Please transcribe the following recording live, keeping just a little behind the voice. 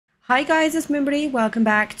Hi guys, it's mimberlyyt. Welcome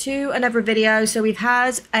back to another video. So we've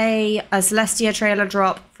had a Celestia trailer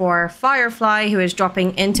drop for Firefly, who is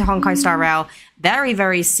dropping into Honkai Star Rail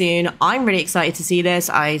very soon. I'm really excited to see this.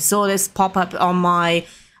 I saw this pop up on my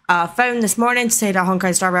phone this morning to say that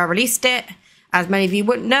Honkai Star Rail released it. As many of you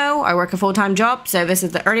wouldn't know, I work a full-time job, so this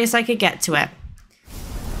is the earliest I could get to it.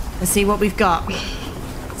 Let's see what we've got.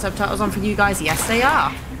 Subtitles on for you guys? Yes, they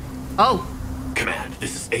are. Oh. Command,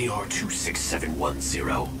 this is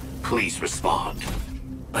AR-26710. Please respond.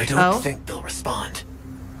 I don't think they'll respond.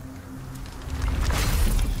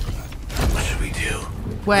 What should we do?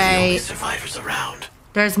 Wait. We're the only survivors around.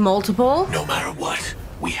 There's multiple? No matter what,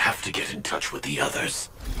 we have to get in touch with the others.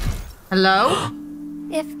 Hello? Huh?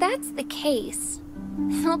 If that's the case,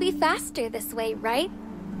 it'll be faster this way, right?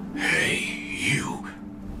 Hey, you.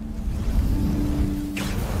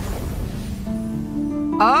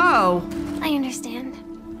 Oh. I understand.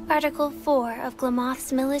 Article 4 of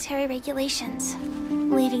Glamoth's military regulations.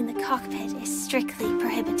 Leaving the cockpit is strictly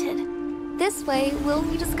prohibited. This way, we'll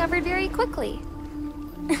be discovered very quickly.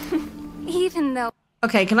 Even though...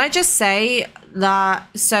 Okay, can I just say that,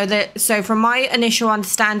 so from my initial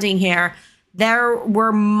understanding here, there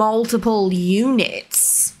were multiple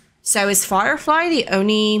units. So is Firefly the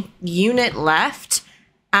only unit left?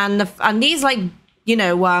 And these, like, you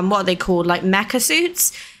know, what are they called? Like mecha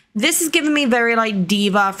suits? This is giving me very like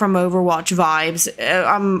Diva from Overwatch vibes.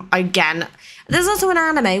 Again, there's also an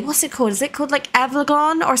anime. What's it called? Is it called like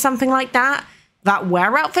Evlagon or something like that? That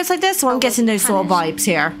wear outfits like this? So I'm getting those sort of vibes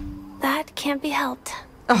here. That can't be helped.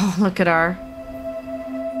 Oh, look at her.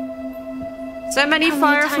 So many How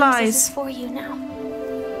fireflies. many times is this for you now?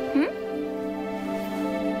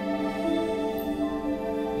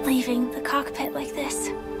 Leaving the cockpit like this.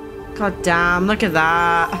 God damn, look at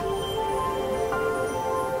that.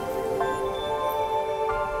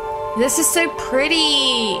 This is so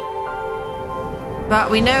pretty. But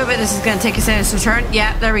we know that this is going to take a sentence return.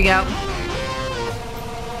 Yeah, there we go.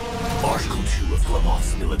 Article 2 of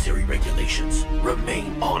Glamoth's military regulations.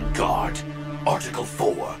 Remain on guard. Article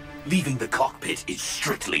 4. Leaving the cockpit is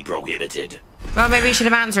strictly prohibited. Well, maybe you should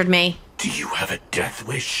have answered me. Do you have a death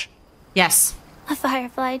wish? Yes. A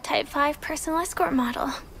Firefly Type 5 personal escort model.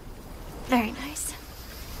 Very nice.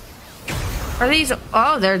 Are these...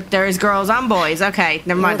 Oh, there's girls and boys. Okay,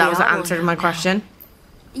 never mind. That was the answer to my question.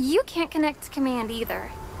 You can't connect to command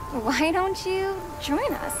either. Why don't you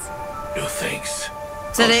join us? No thanks.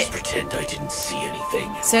 So I'll just pretend I didn't see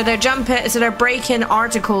anything. So they're jumping... So they're breaking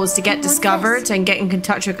articles to get discovered and getting in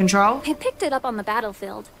touch with Control? I picked it up on the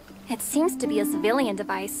battlefield. It seems to be a civilian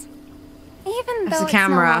device. Even That's though a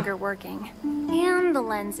camera. It's no longer working. And the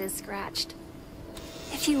lens is scratched.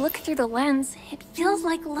 If you look through the lens, it feels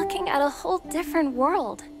like looking at a whole different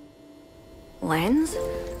world. Lens?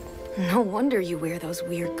 No wonder you wear those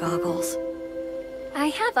weird goggles. I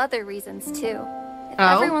have other reasons too. If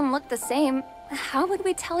Oh? everyone looked the same, how would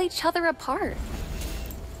we tell each other apart?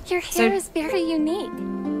 Your hair is very unique.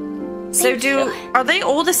 So are they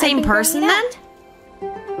all the same person then?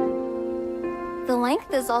 The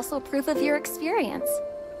length is also proof of your experience.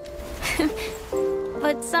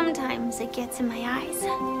 But sometimes it gets in my eyes.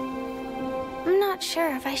 I'm not sure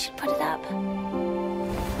if I should put it up.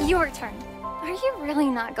 Your turn. Are you really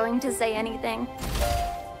not going to say anything?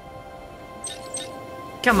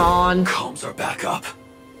 Come on. Comms are back up.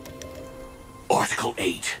 Article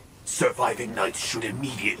 8. Surviving knights should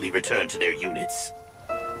immediately return to their units.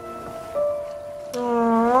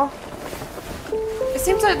 Aww. It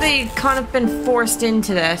seems like they've kind of been forced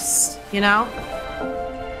into this, you know?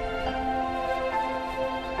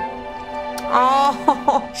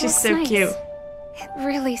 Oh, she's so nice. cute. It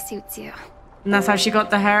really suits you. And that's how she got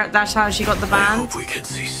the hair. That's how she got the I band. hope we can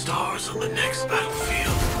see stars on the next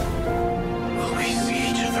battlefield. Will we see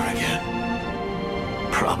each other again?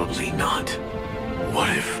 Probably not. What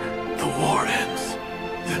if the war ends?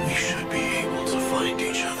 Then we should be able to find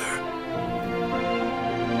each other.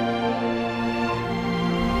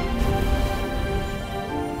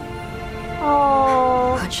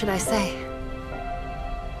 Oh. What should I say?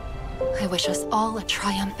 I wish us all a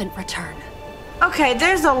triumphant return. Okay,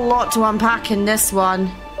 there's a lot to unpack in this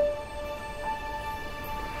one.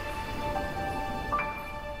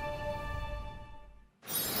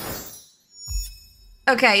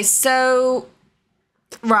 Okay, so...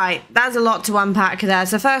 Right, that's a lot to unpack there.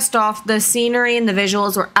 So first off, the scenery and the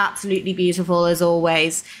visuals were absolutely beautiful as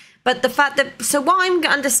always. But the fact that... So what I'm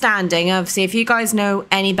understanding, obviously, if you guys know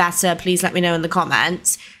any better, please let me know in the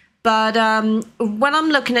comments. But when I'm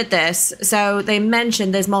looking at this, so they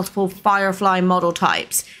mentioned there's multiple Firefly model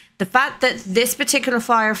types. The fact that this particular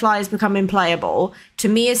Firefly is becoming playable, to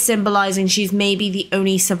me, is symbolizing she's maybe the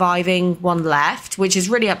only surviving one left, which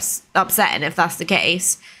is really upsetting if that's the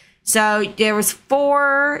case. So there was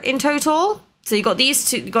 4 in total. So you got these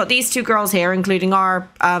two girls here, including our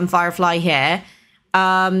Firefly here.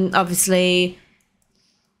 Obviously,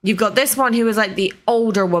 you've got this one who was like the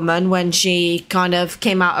older woman when she kind of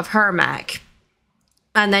came out of her mech.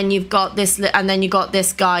 And then you've got this, and then you got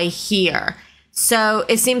this guy here. So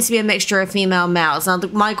it seems to be a mixture of female males. Now,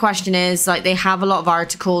 my question is, like, they have a lot of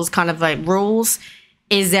articles, kind of like rules.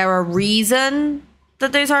 Is there a reason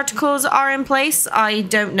that those articles are in place? I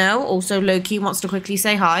don't know. Also, Loki wants to quickly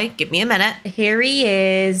say hi. Give me a minute. Here he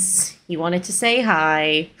is. He wanted to say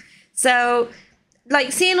hi. So,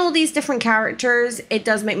 like, seeing all these different characters, it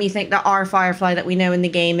does make me think that our Firefly that we know in the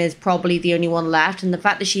game is probably the only one left. And the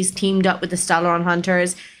fact that she's teamed up with the Stellaron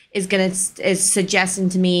Hunters is suggesting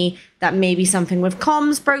to me that maybe something with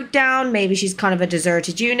comms broke down. Maybe she's kind of a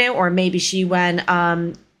deserted unit, or maybe she went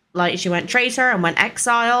she went traitor and went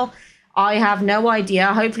exile. I have no idea.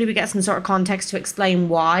 Hopefully we get some sort of context to explain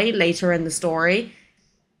why later in the story.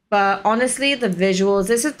 But honestly, the visuals,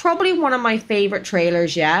 this is probably one of my favorite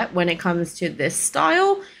trailers yet when it comes to this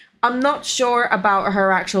style. I'm not sure about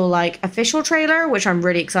her actual, like, official trailer, which I'm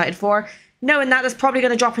really excited for. Knowing that is probably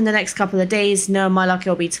going to drop in the next couple of days. No, my luck,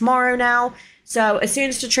 it'll be tomorrow now. So as soon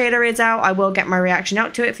as the trailer is out, I will get my reaction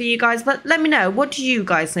out to it for you guys. But let me know, what do you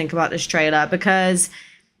guys think about this trailer? Because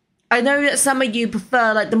I know that some of you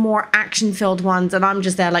prefer, like, the more action-filled ones, and I'm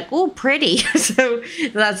just there like, oh, pretty. So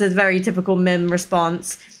that's a very typical Mim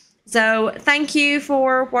response. So thank you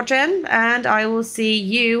for watching, and I will see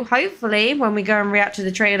you, hopefully, when we go and react to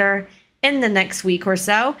the trailer in the next week or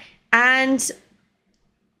so. And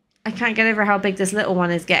I can't get over how big this little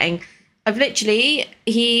one is getting.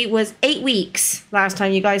 He was 8 weeks last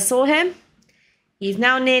time you guys saw him. He's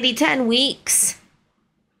now nearly 10 weeks.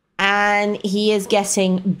 And he is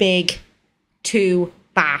getting big too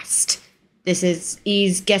fast.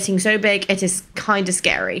 He's getting so big, it is kind of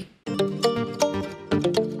scary.